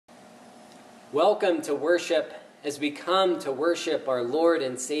Welcome to worship as we come to worship our Lord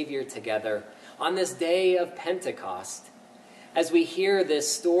and Savior together on this day of Pentecost. As we hear this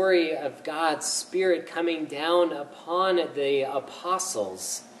story of God's Spirit coming down upon the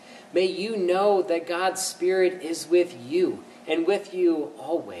apostles, may you know that God's Spirit is with you and with you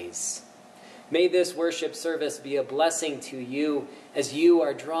always. May this worship service be a blessing to you as you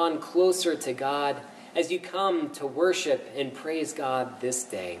are drawn closer to God, as you come to worship and praise God this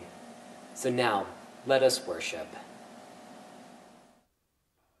day. So now, let us worship.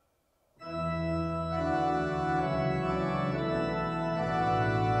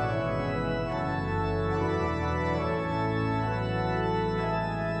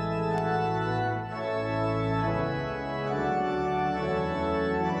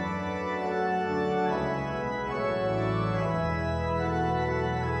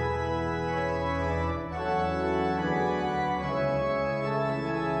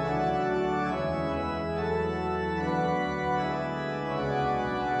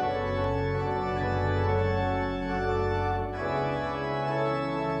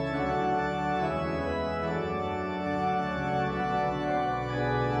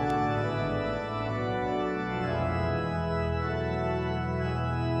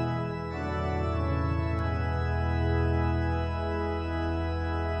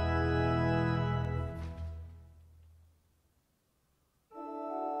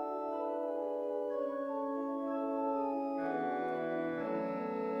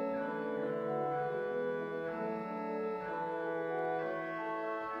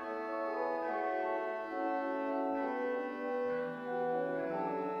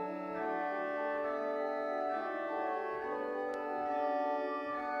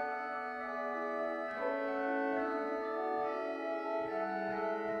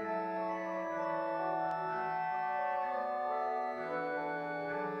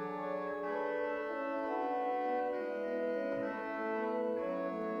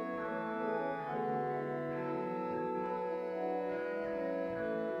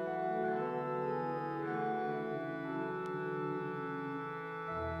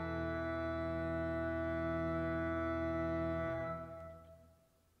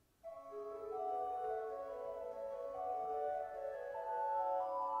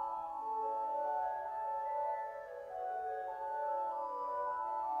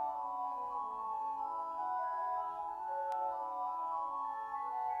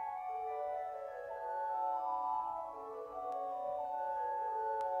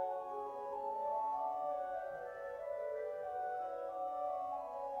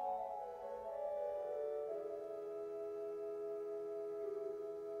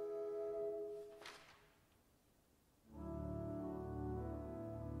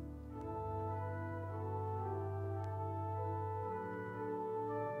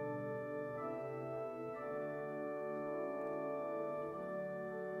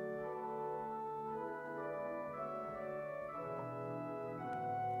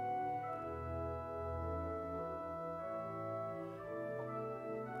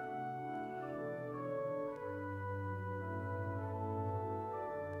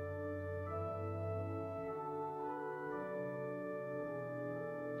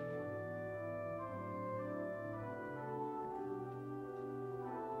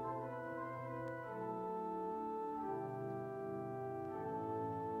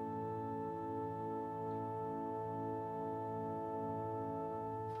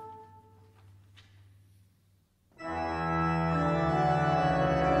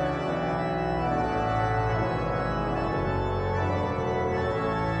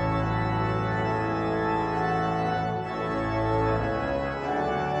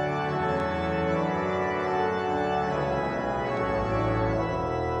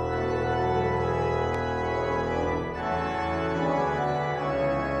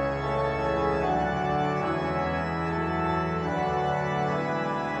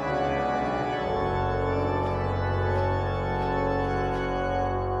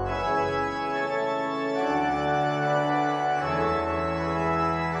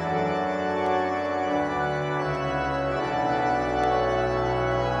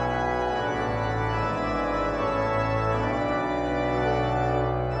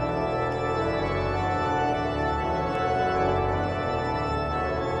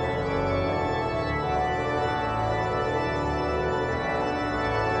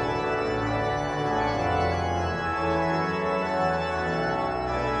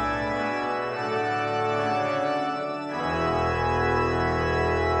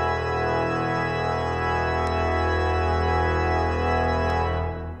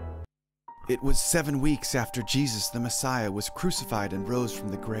 It was 7 weeks after Jesus the Messiah was crucified and rose from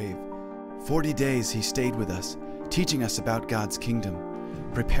the grave. 40 days he stayed with us, teaching us about God's kingdom,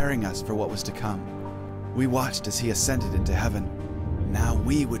 preparing us for what was to come. We watched as he ascended into heaven. Now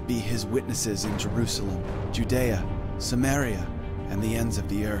we would be his witnesses in Jerusalem, Judea, Samaria, and the ends of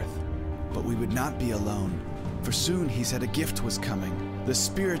the earth. But we would not be alone, for soon he said a gift was coming. The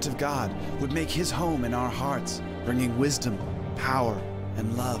Spirit of God would make his home in our hearts, bringing wisdom, power,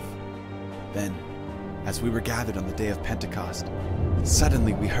 and love. Then, as we were gathered on the day of Pentecost,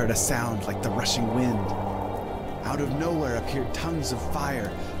 suddenly we heard a sound like the rushing wind. Out of nowhere appeared tongues of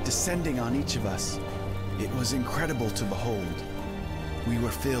fire descending on each of us. It was incredible to behold. We were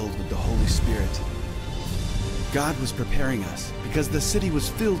filled with the Holy Spirit. God was preparing us because the city was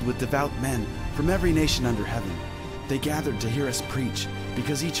filled with devout men from every nation under heaven. They gathered to hear us preach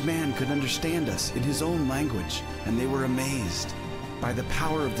because each man could understand us in his own language, and they were amazed. By the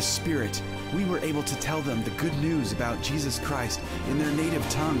power of the Spirit, we were able to tell them the good news about Jesus Christ in their native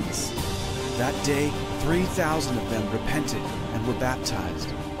tongues. That day, 3,000 of them repented and were baptized.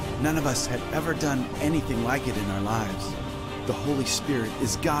 None of us had ever done anything like it in our lives. The Holy Spirit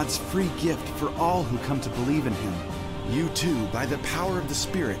is God's free gift for all who come to believe in him. You too, by the power of the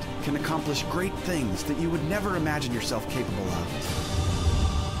Spirit, can accomplish great things that you would never imagine yourself capable of.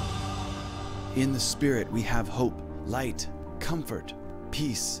 In the Spirit we have hope, light, comfort,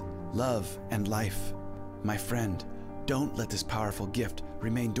 peace, love, and life. My friend, don't let this powerful gift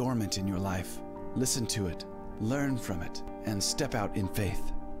remain dormant in your life. Listen to it, learn from it, and step out in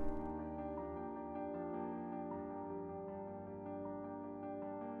faith.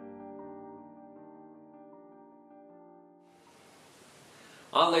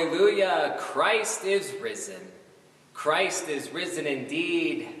 Alleluia, Christ is risen. Christ is risen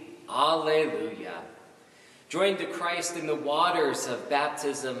indeed. Alleluia. Joined to Christ in the waters of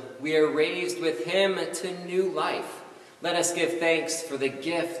baptism, we are raised with him to new life. Let us give thanks for the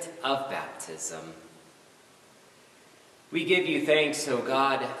gift of baptism. We give you thanks, O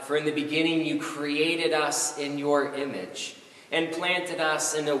God, for in the beginning you created us in your image and planted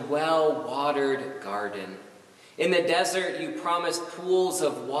us in a well-watered garden. In the desert, you promised pools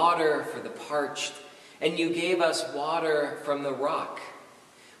of water for the parched, and you gave us water from the rock.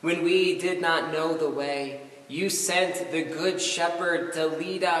 When we did not know the way, you sent the Good Shepherd to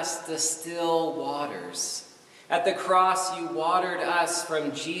lead us to still waters. At the cross, you watered us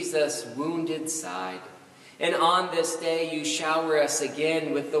from Jesus' wounded side. And on this day, you shower us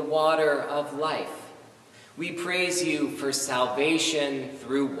again with the water of life. We praise you for salvation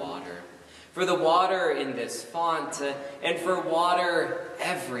through water, for the water in this font, and for water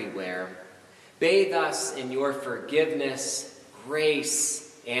everywhere. Bathe us in your forgiveness,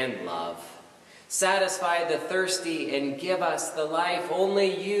 grace, and love. Satisfy the thirsty and give us the life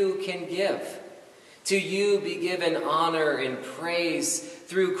only you can give. To you be given honor and praise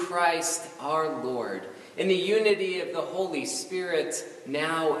through Christ our Lord, in the unity of the Holy Spirit,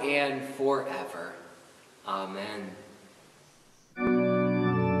 now and forever. Amen.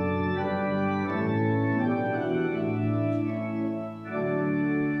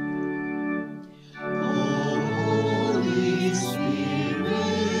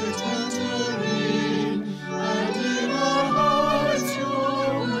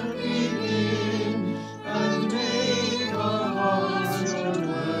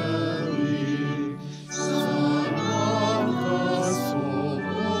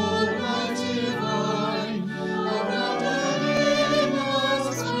 Divine,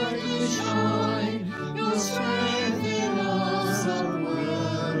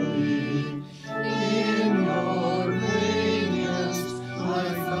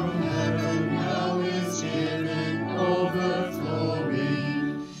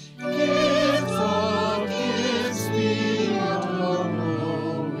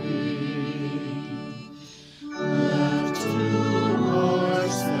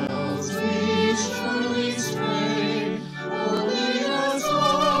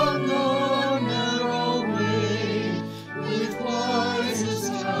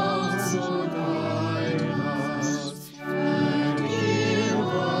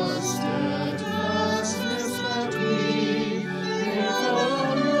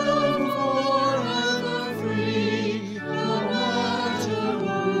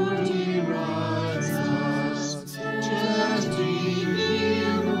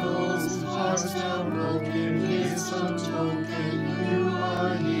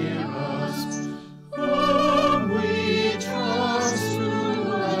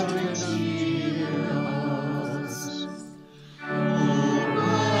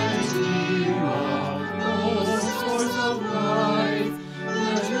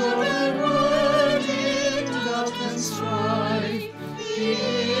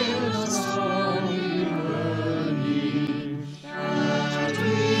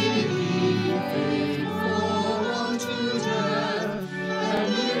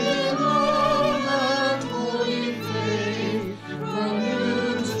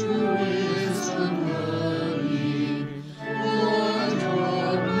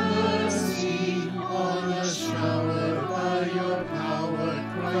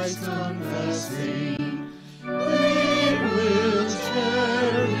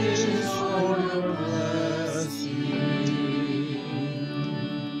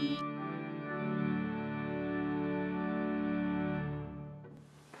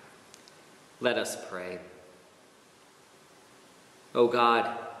 Let us pray. O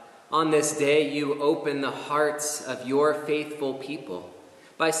God, on this day you open the hearts of your faithful people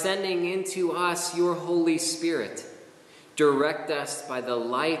by sending into us your Holy Spirit. Direct us by the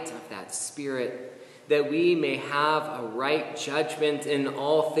light of that Spirit, that we may have a right judgment in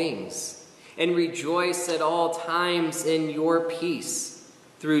all things and rejoice at all times in your peace,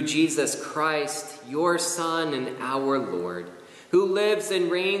 through Jesus Christ, your Son and our Lord, who lives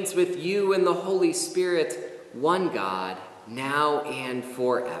and reigns with you in the Holy Spirit, one God, now and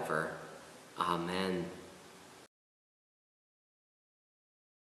forever. Amen.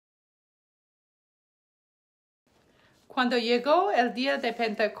 Cuando llegó el día de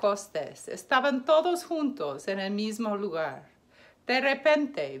Pentecostés, estaban todos juntos en el mismo lugar. De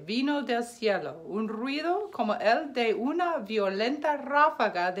repente vino del cielo un ruido como el de una violenta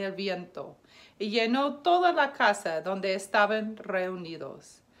ráfaga del viento, y llenó toda la casa donde estaban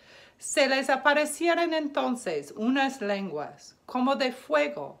reunidos. Se les aparecieron entonces unas lenguas, como de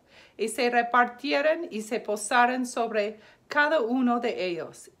fuego, y se repartieron y se posaron sobre cada uno de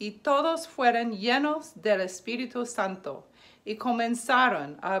ellos, y todos fueron llenos del Espíritu Santo, y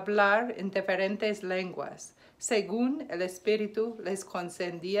comenzaron a hablar en diferentes lenguas, según el Espíritu les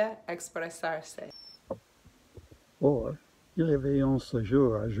concedía expresarse. Or, il y avait en ce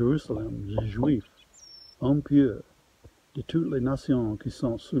jour à Jérusalem des Juifs, hommes pieux, de toutes les nations qui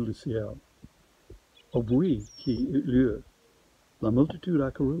sont sous le ciel. Au bruit qui eut lieu, la multitude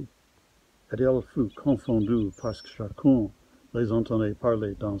accourut, et elle fut confondue parce que chacun les entendait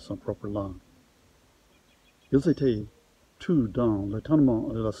parler dans son propre langue. Ils étaient tous dans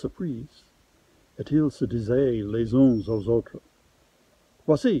l'étonnement et la surprise, et ils se disaient les uns aux autres, «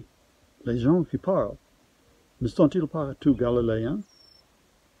 Voici, les gens qui parlent, ne sont-ils pas tous galiléens?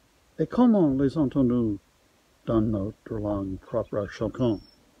 Et comment les entendons-nous dans notre langue propre à chacun,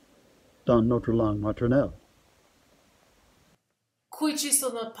 dans notre langue maternelle? » Qui ci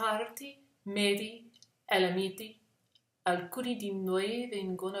sono parti, Medi, Elamiti, alcuni di noi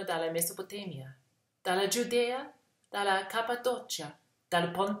vengono dalla Mesopotamia, dalla Giudea, dalla Cappadocia,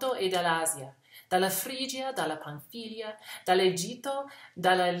 dal Ponto e dall'Asia, dalla Frigia, dalla Panfilia, dall'Egitto,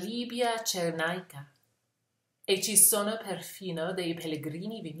 dalla Libia cernaica. E ci sono perfino dei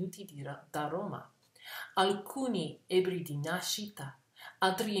pellegrini venuti da Roma, alcuni ebri di nascita,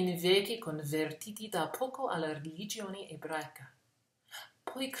 altri invece convertiti da poco alla religione ebraica,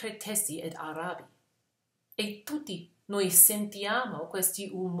 poi cretesi ed arabi. E tutti noi sentiamo questi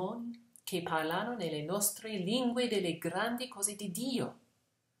uomini che parlano nelle nostre lingue delle grandi cose di Dio.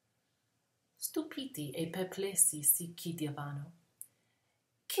 Stupiti e perplessi si chiedevano: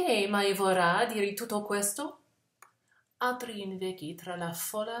 «Che mai vorrà dire tutto questo?» Altri invece tra la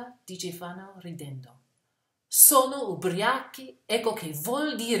folla dicevano ridendo: «Sono ubriachi, ecco che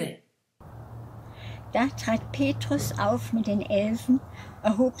vuol dire!» Da trat Petrus auf mit den Elfen,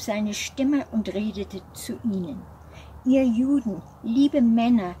 erhob seine Stimme und redete zu ihnen: Ihr Juden, liebe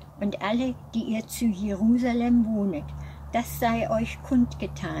Männer und alle, die ihr zu Jerusalem wohnet, das sei euch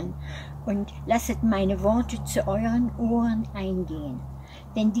kundgetan, und lasset meine Worte zu euren Ohren eingehen.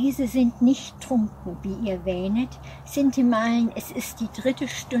 Denn diese sind nicht trunken, wie ihr wähnet, sintemalen, es ist die 3.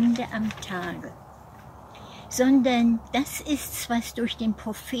 Stunde am Tage. Sondern das ist's, was durch den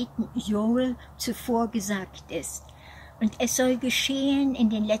Propheten Joel zuvor gesagt ist. Und es soll geschehen in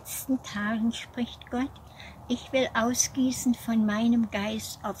den letzten Tagen, spricht Gott, ich will ausgießen von meinem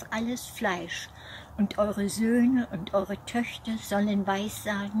Geist auf alles Fleisch, und eure Söhne und eure Töchter sollen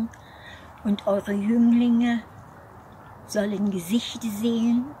Weissagen, und eure Jünglinge sollen Gesichter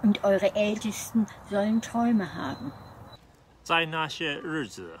sehen, und eure Ältesten sollen Träume haben. 在那些日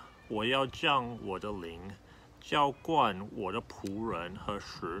子，我要将我的灵浇灌我的仆人和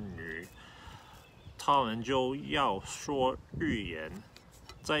使女，他们就要说预言。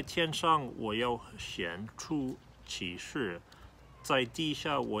在天上我要显出启示，在地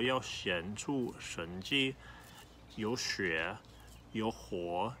下我要显出神迹。有雪，有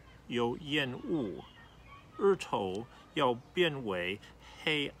火，有烟雾，日头要变为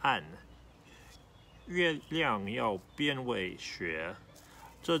黑暗，月亮要变为雪。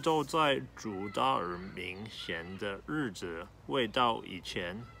这都在主大而明显的日子未到以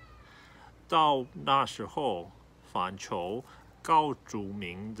前。到那时候，凡求告主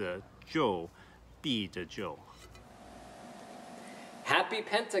名的就必得救。 Happy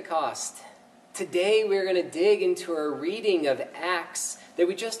Pentecost! Today we're going to dig into a reading of Acts that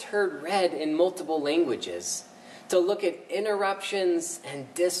we just heard read in multiple languages, to look at interruptions and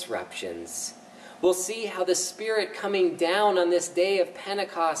disruptions. We'll see how the Spirit coming down on this day of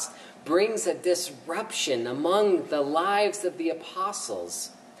Pentecost brings a disruption among the lives of the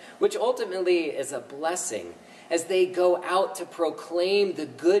apostles. which ultimately is a blessing as they go out to proclaim the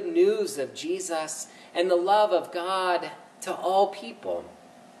good news of Jesus and the love of God to all people.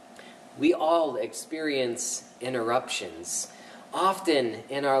 We all experience interruptions, often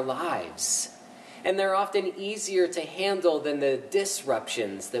in our lives, and they're often easier to handle than the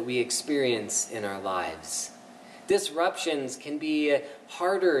disruptions that we experience in our lives. Disruptions can be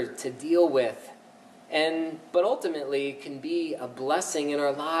harder to deal with, but ultimately can be a blessing in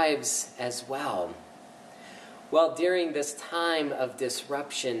our lives as well. Well, during this time of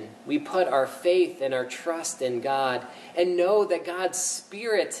disruption, we put our faith and our trust in God and know that God's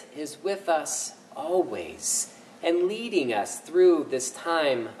Spirit is with us always and leading us through this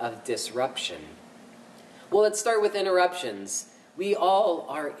time of disruption. Well, let's start with interruptions. We all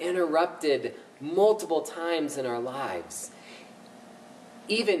are interrupted multiple times in our lives.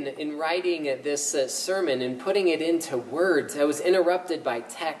 Even in writing this sermon and putting it into words, I was interrupted by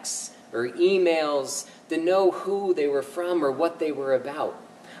texts or emails to know who they were from or what they were about.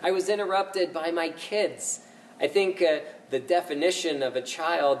 I was interrupted by my kids. I think the definition of a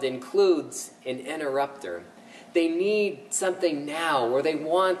child includes an interrupter. They need something now, or they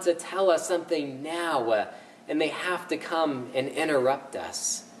want to tell us something now, and they have to come and interrupt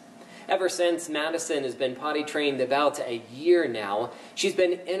us. Ever since Madison has been potty trained about a year now, she's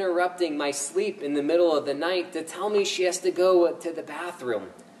been interrupting my sleep in the middle of the night to tell me she has to go to the bathroom.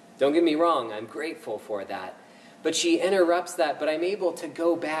 Don't get me wrong, I'm grateful for that. But she interrupts that, but I'm able to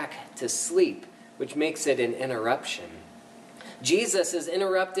go back to sleep, which makes it an interruption. Jesus is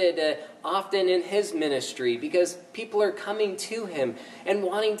interrupted often in his ministry because people are coming to him and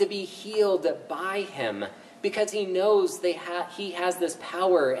wanting to be healed by him because he knows he has this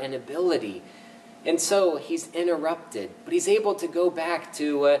power and ability. And so he's interrupted, but he's able to go back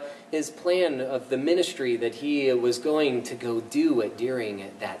to his plan of the ministry that he was going to go do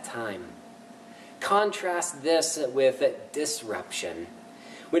during that time. Contrast this with disruption.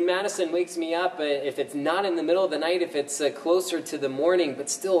 When Madison wakes me up, if it's not in the middle of the night, if it's closer to the morning, but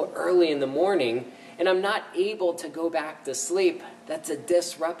still early in the morning, and I'm not able to go back to sleep, that's a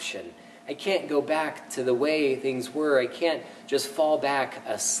disruption. I can't go back to the way things were. I can't just fall back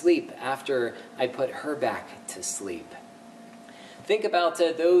asleep after I put her back to sleep. Think about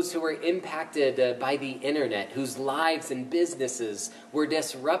those who were impacted by the internet, whose lives and businesses were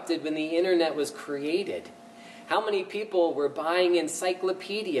disrupted when the internet was created. How many people were buying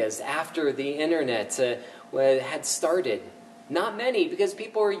encyclopedias after the internet had started? Not many, because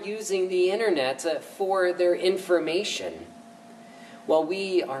people were using the internet for their information. Well,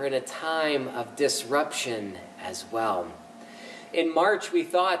 we are in a time of disruption as well. In March, we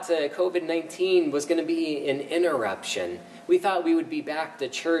thought COVID-19 was going to be an interruption. We thought we would be back to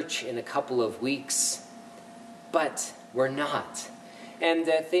church in a couple of weeks, but we're not. And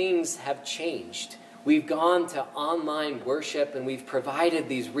things have changed. We've gone to online worship, and we've provided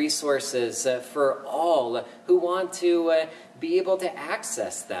these resources for all who want to be able to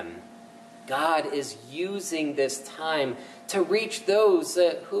access them. God is using this time to reach those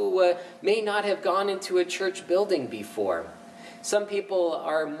who may not have gone into a church building before. Some people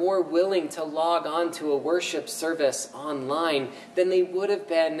are more willing to log on to a worship service online than they would have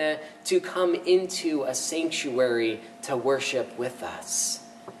been to come into a sanctuary to worship with us.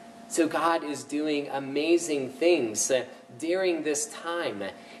 So God is doing amazing things during this time.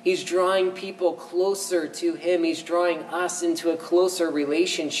 He's drawing people closer to him. He's drawing us into a closer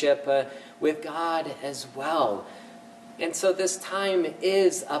relationship with God as well. And so this time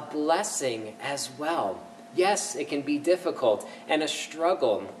is a blessing as well. Yes, it can be difficult and a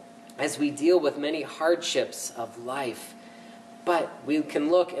struggle as we deal with many hardships of life. But we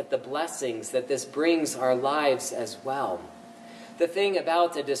can look at the blessings that this brings our lives as well. The thing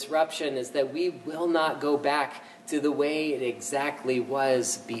about a disruption is that we will not go back to the way it exactly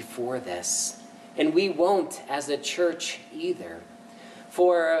was before this. And we won't as a church either.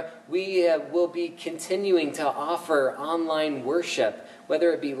 For we will be continuing to offer online worship,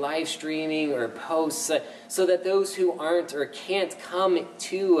 whether it be live streaming or posts, so that those who aren't or can't come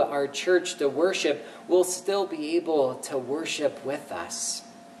to our church to worship will still be able to worship with us.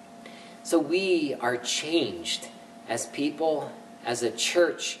 So we are changed as people, as a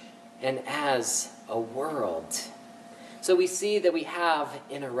church, and as a world. So we see that we have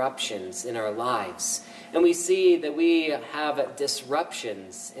interruptions in our lives, and we see that we have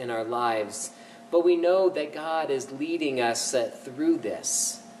disruptions in our lives, but we know that God is leading us through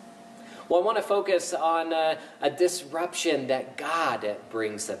this. Well, I want to focus on a disruption that God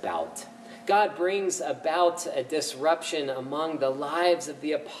brings about. God brings about a disruption among the lives of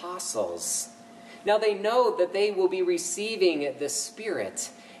the apostles. Now they know that they will be receiving the Spirit,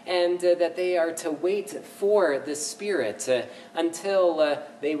 and that they are to wait for the Spirit until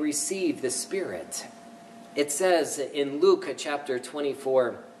they receive the Spirit. It says in Luke chapter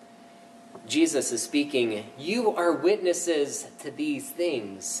 24, Jesus is speaking, "You are witnesses to these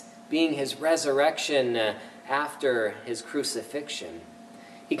things," being his resurrection after his crucifixion.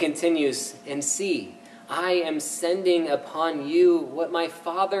 He continues, "And see, I am sending upon you what my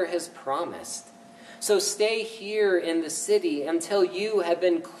Father has promised. So stay here in the city until you have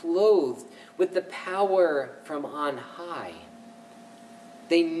been clothed with the power from on high."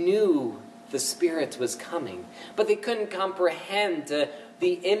 They knew the Spirit was coming, but they couldn't comprehend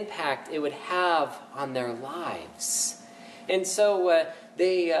the impact it would have on their lives. And so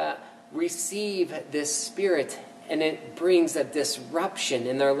they receive this Spirit, and it brings a disruption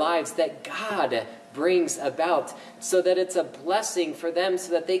in their lives that God brings about, so that it's a blessing for them,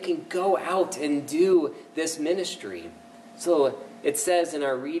 so that they can go out and do this ministry. So it says in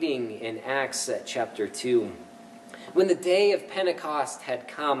our reading in Acts chapter 2, "When the day of Pentecost had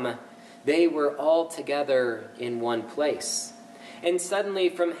come, they were all together in one place. And suddenly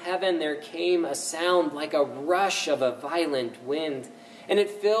from heaven there came a sound like a rush of a violent wind, and it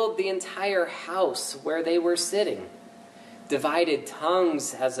filled the entire house where they were sitting. Divided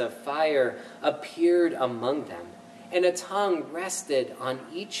tongues as of fire appeared among them, and a tongue rested on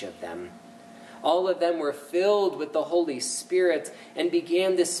each of them. All of them were filled with the Holy Spirit and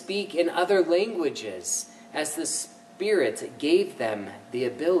began to speak in other languages as the Spirit gave them the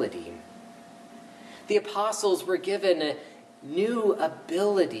ability." The apostles were given new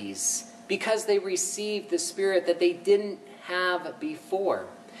abilities because they received the Spirit that they didn't have before.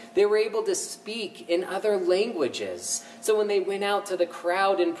 They were able to speak in other languages. So when they went out to the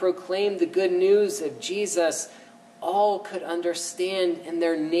crowd and proclaimed the good news of Jesus, all could understand in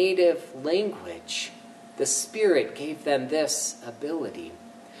their native language. The Spirit gave them this ability.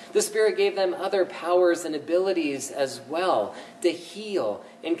 The Spirit gave them other powers and abilities as well to heal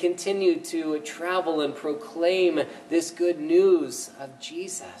and continue to travel and proclaim this good news of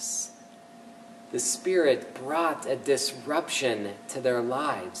Jesus. The Spirit brought a disruption to their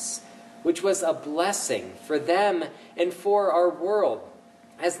lives, which was a blessing for them and for our world,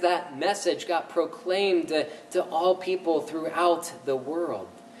 as that message got proclaimed to all people throughout the world.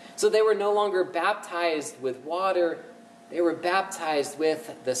 So they were no longer baptized with water, they were baptized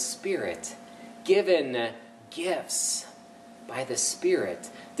with the Spirit, given gifts by the Spirit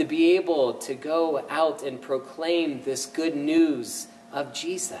to be able to go out and proclaim this good news of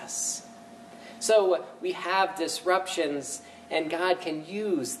Jesus. So we have disruptions, and God can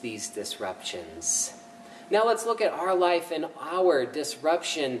use these disruptions. Now let's look at our life and our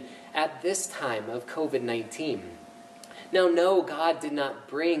disruption at this time of COVID-19. Now, no, God did not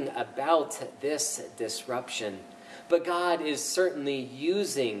bring about this disruption, but God is certainly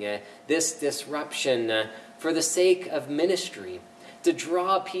using this disruption for the sake of ministry, to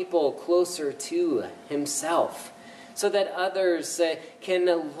draw people closer to himself, so that others can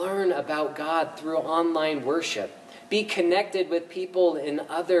learn about God through online worship, be connected with people in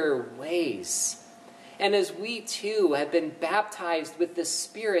other ways. And as we too have been baptized with the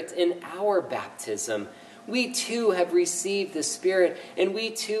Spirit in our baptism, we too have received the Spirit, and we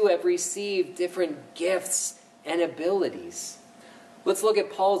too have received different gifts and abilities. Let's look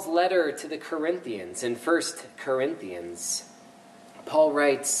at Paul's letter to the Corinthians in 1 Corinthians. Paul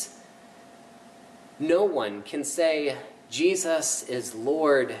writes, "No one can say Jesus is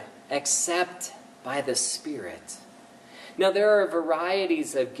Lord except by the Spirit. Now there are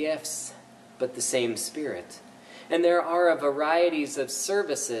varieties of gifts, but the same Spirit. And there are varieties of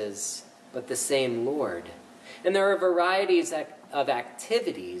services, but the same Lord. And there are varieties of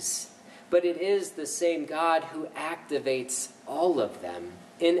activities, but it is the same God who activates all of them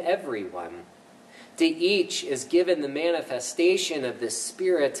in everyone. To each is given the manifestation of the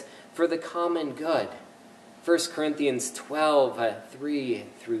Spirit for the common good." 1 Corinthians 12, 3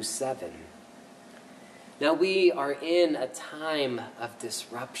 through 7. Now we are in a time of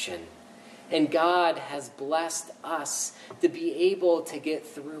disruption, and God has blessed us to be able to get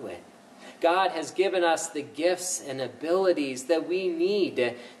through it. God has given us the gifts and abilities that we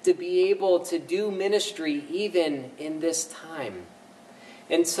need to be able to do ministry even in this time.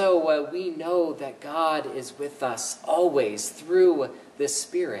 And so we know that God is with us always through the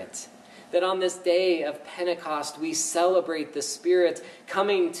Spirit. That on this day of Pentecost, we celebrate the Spirit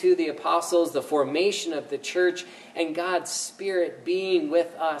coming to the apostles, the formation of the church, and God's Spirit being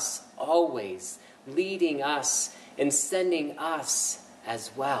with us always, leading us and sending us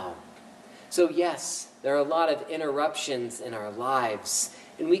as well. So yes, there are a lot of interruptions in our lives,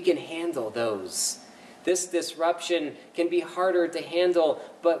 and we can handle those. This disruption can be harder to handle,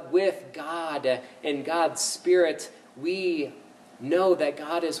 but with God and God's Spirit, we know that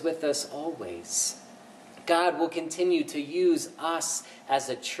God is with us always. God will continue to use us as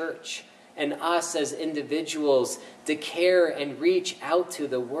a church and us as individuals to care and reach out to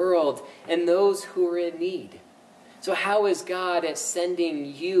the world and those who are in need. So how is God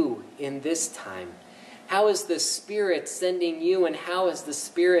sending you in this time? How is the Spirit sending you, and how is the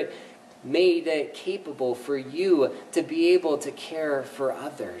Spirit made it capable for you to be able to care for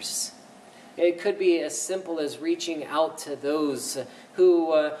others? It could be as simple as reaching out to those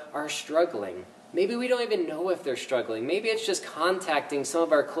who are struggling. Maybe we don't even know if they're struggling. Maybe it's just contacting some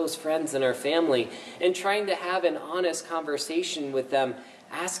of our close friends and our family and trying to have an honest conversation with them,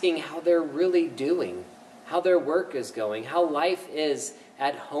 asking how they're really doing, how their work is going, how life is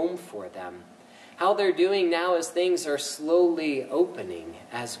at home for them, how they're doing now as things are slowly opening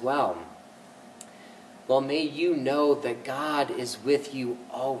as well. Well, may you know that God is with you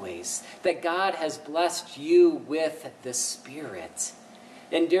always, that God has blessed you with the Spirit.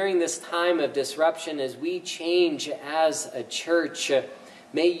 And during this time of disruption, as we change as a church,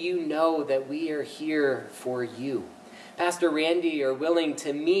 may you know that we are here for you. Pastor Randy are willing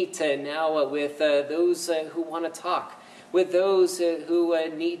to meet now with those who want to talk, with those who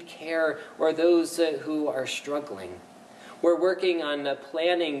need care, or those who are struggling. We're working on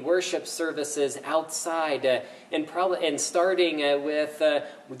planning worship services outside and starting with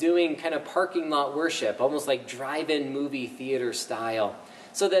doing kind of parking lot worship, almost like drive-in movie theater style,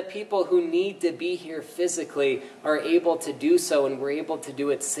 so that people who need to be here physically are able to do so, and we're able to do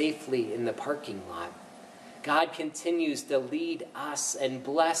it safely in the parking lot. God continues to lead us and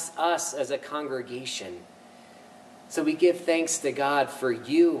bless us as a congregation. So we give thanks to God for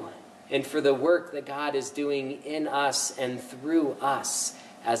you and for the work that God is doing in us and through us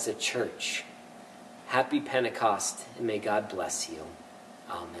as a church. Happy Pentecost, and may God bless you.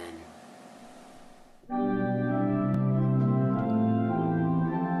 Amen.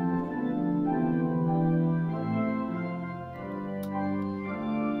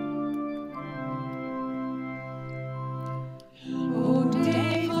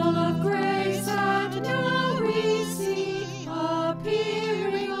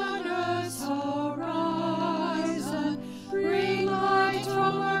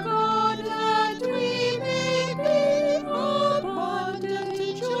 Abundant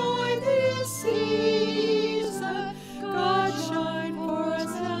joy this sea.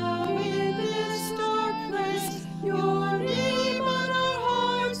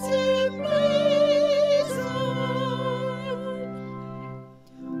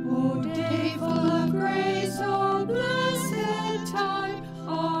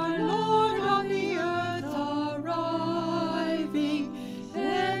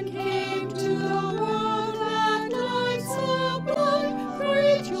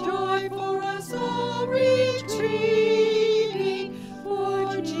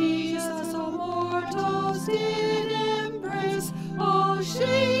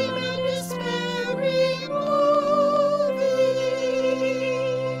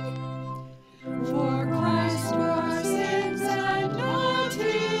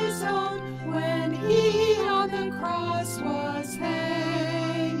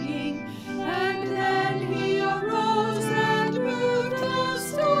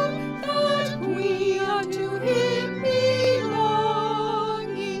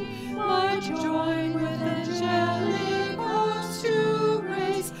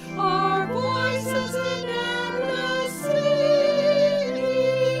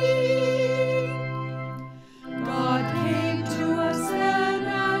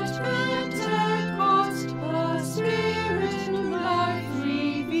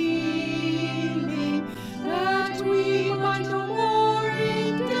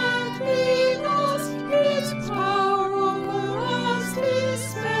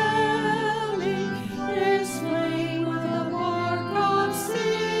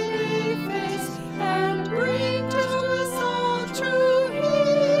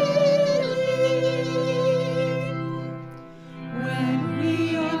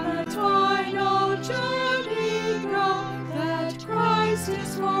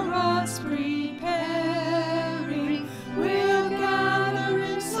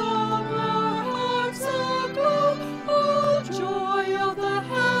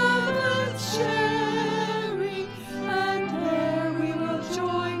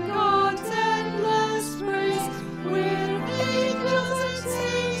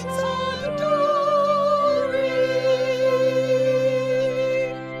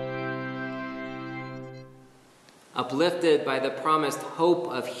 Uplifted by the promised hope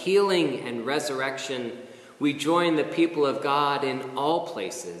of healing and resurrection, we join the people of God in all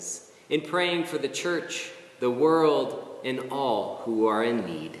places in praying for the church, the world, and all who are in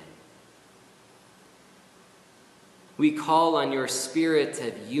need. We call on your spirit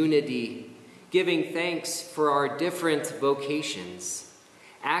of unity, giving thanks for our different vocations.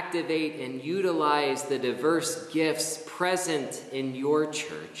 Activate and utilize the diverse gifts present in your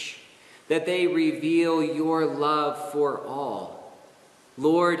church, that they reveal your love for all.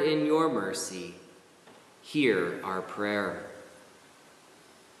 Lord, in your mercy, hear our prayer.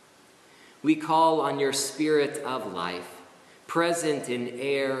 We call on your spirit of life, present in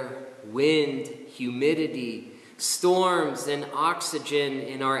air, wind, humidity, storms, and oxygen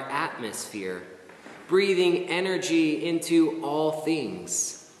in our atmosphere, breathing energy into all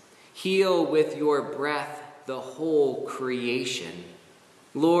things. Heal with your breath the whole creation.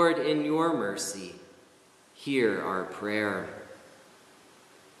 Lord, in your mercy, hear our prayer.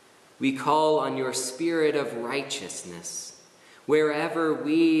 We call on your spirit of righteousness. Wherever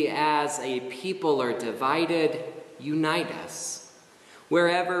we as a people are divided, unite us.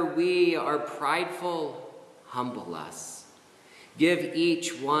 Wherever we are prideful, humble us. Give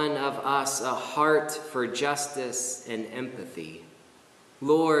each one of us a heart for justice and empathy.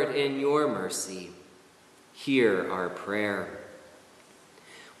 Lord, in your mercy, hear our prayer.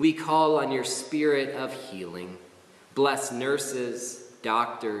 We call on your spirit of healing. Bless nurses,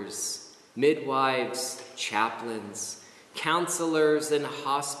 doctors, midwives, chaplains, counselors, and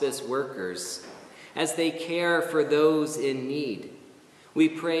hospice workers as they care for those in need. We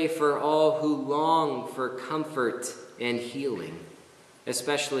pray for all who long for comfort and healing,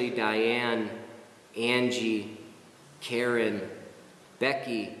 especially Diane, Angie, Karen,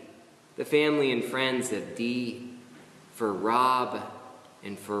 Becky, the family and friends of Dee, for Rob,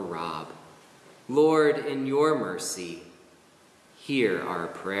 and for Rob. Lord, in your mercy, hear our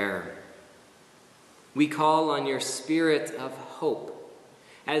prayer. We call on your spirit of hope,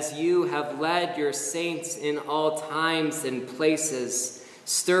 as you have led your saints in all times and places.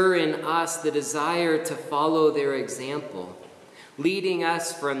 Stir in us the desire to follow their example, leading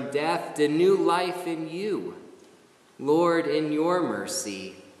us from death to new life in you. Lord, in your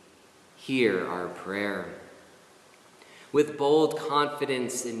mercy, hear our prayer. With bold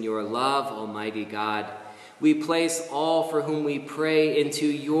confidence in your love, Almighty God, we place all for whom we pray into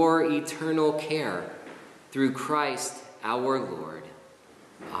your eternal care, through Christ our Lord.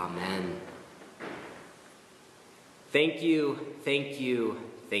 Amen. Thank you, thank you,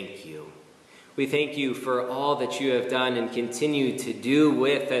 thank you. We thank you for all that you have done and continue to do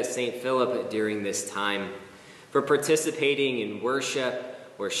with St. Philip during this time, for participating in worship,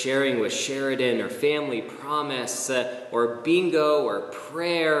 or sharing with Sheridan, or family promise, or bingo, or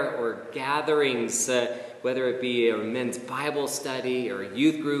prayer, or gatherings, whether it be a men's Bible study, or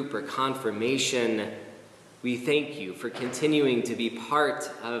youth group, or confirmation. We thank you for continuing to be part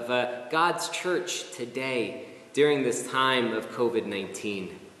of God's church today during this time of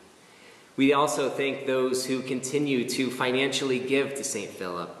COVID-19. We also thank those who continue to financially give to St.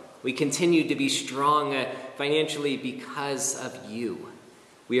 Philip. We continue to be strong financially because of you.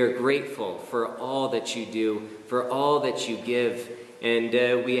 We are grateful for all that you do, for all that you give, and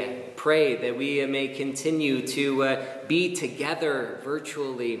we pray that we may continue to be together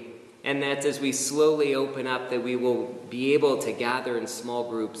virtually, and that as we slowly open up, that we will be able to gather in small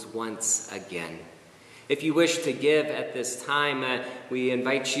groups once again. If you wish to give at this time, we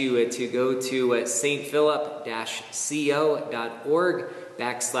invite you to go to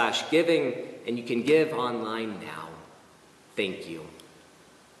stphilip-co.org/giving, and you can give online now. Thank you.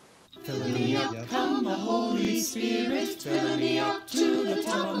 Fill me up, come, the Holy Spirit, fill me up to the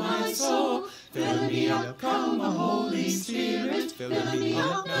top of my soul. Fill me up, come, the Holy Spirit, fill me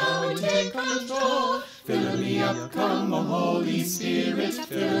up now and take control. Fill me up, come, the Holy Spirit,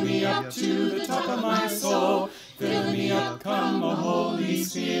 fill me up to the top of my soul. Fill me up, come, the Holy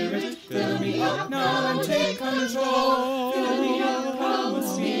Spirit, fill me up now and take control. Fill me up, come, the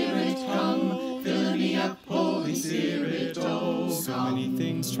Spirit, come, fill me up, Holy Spirit, oh. So many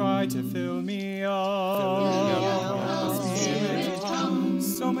things try to fill me up. Fill me up, Holy Spirit, come.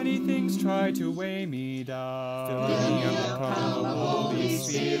 So many things try to weigh me down. Fill me up, come, Holy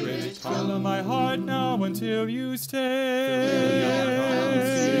Spirit, come. Fill my heart now until you stay. Fill me up,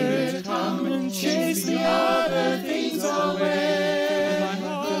 Holy Spirit, come, and chase the other things away.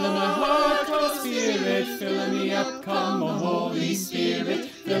 Fill my heart, oh Spirit, fill me up, come, oh Holy Spirit,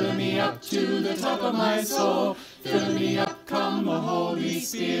 fill me up to the top of my soul. Fill me up, come, oh Holy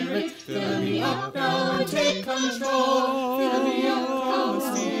Spirit, fill me up now and take control. Fill me up, come,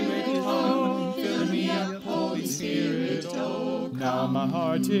 Spirit, come, fill me up, Holy Spirit. my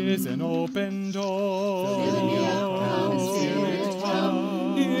heart is an open door.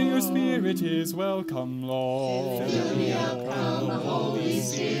 Here your Spirit is welcome, Lord. Fill me up, come, Holy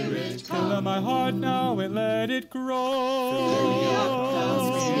Spirit, come. Fill my heart now and let it grow. Fill me up,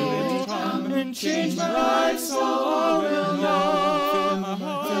 come, Spirit, come, and change my life so I will know. Fill my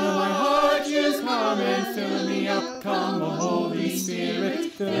heart is come and fill me up, come, Holy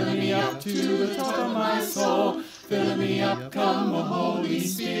Spirit. Fill me up to the top of my soul. Fill me up, come, Holy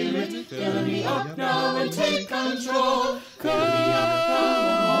Spirit. Fill me up now and take control. Fill me up,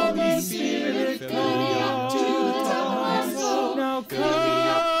 come, Holy Spirit. Fill me up to the top of my soul. Now fill me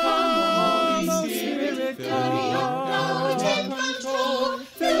up, come, Holy Spirit. Fill me up now and take control.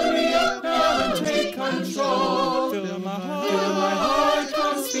 Fill me up now and take control. Fill my heart,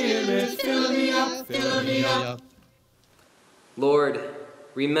 come, Spirit. Fill me up, fill me up. Lord,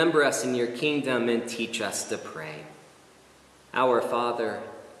 remember us in your kingdom and teach us to pray. Our Father,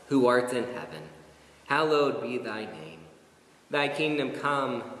 who art in heaven, hallowed be thy name. Thy kingdom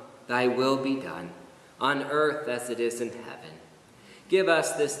come, thy will be done, on earth as it is in heaven. Give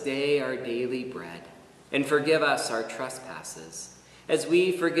us this day our daily bread, and forgive us our trespasses, as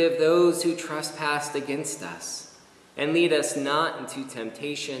we forgive those who trespass against us. And lead us not into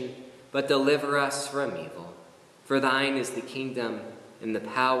temptation, but deliver us from evil. For thine is the kingdom, and the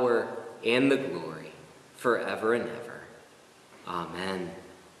power, and the glory, forever and ever. Amen.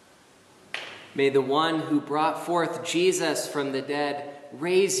 May the one who brought forth Jesus from the dead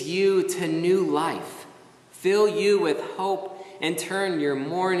raise you to new life, fill you with hope, and turn your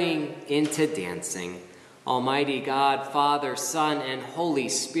mourning into dancing. Almighty God, Father, Son, and Holy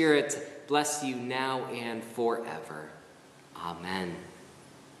Spirit, bless you now and forever. Amen.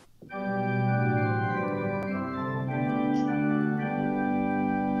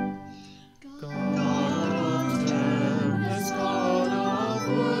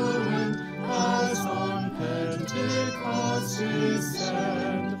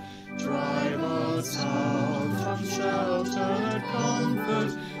 Descend, drive us out from sheltered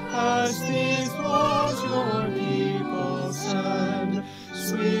comfort, as these walls your people send.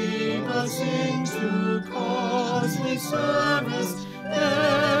 Sweep us into costly service,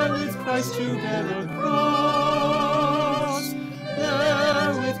 there with Christ together cross,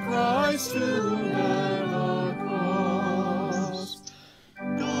 there with Christ together cross.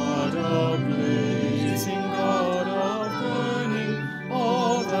 God of blazing, God of burning,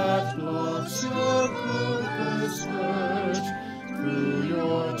 all that blocks your purpose urge. Through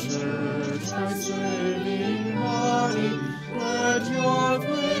your church, Christ's living body, let your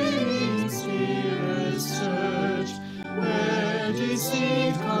flaming spirit surge. Where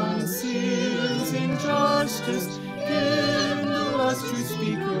deceit conceals injustice, kindle us to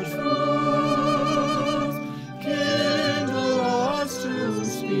speak your truth. Kindle us to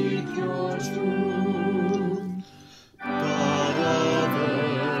speak your truth. God of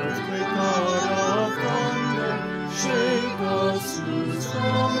earthquake, God of thunder, shake us loose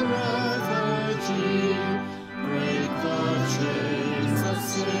from lethargy. Break the chains of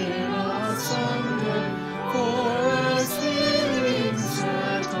sin asunder, for as healing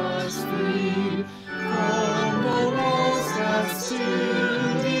set us free. From the walls that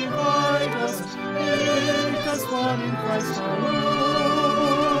still divide us, make us one in Christ our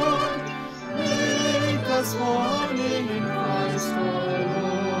Lord. Make us one in Christ our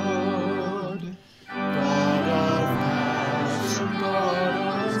Lord. God of passion,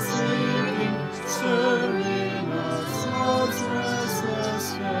 God of sleeping, stir in us love's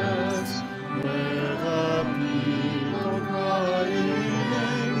restlessness. Where the people cry in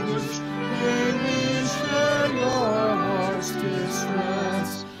anguish, may we share your heart's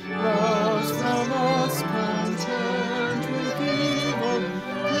distress. Rouse from us content with evil,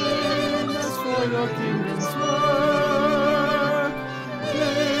 claim us for your kingdom's work.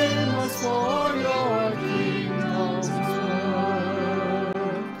 Claim us for your kingdom's work.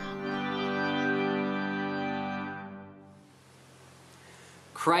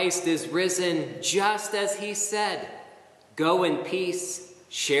 Christ is risen just as he said. Go in peace,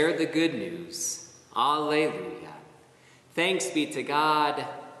 share the good news. Alleluia. Thanks be to God.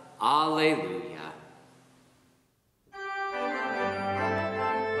 Alleluia.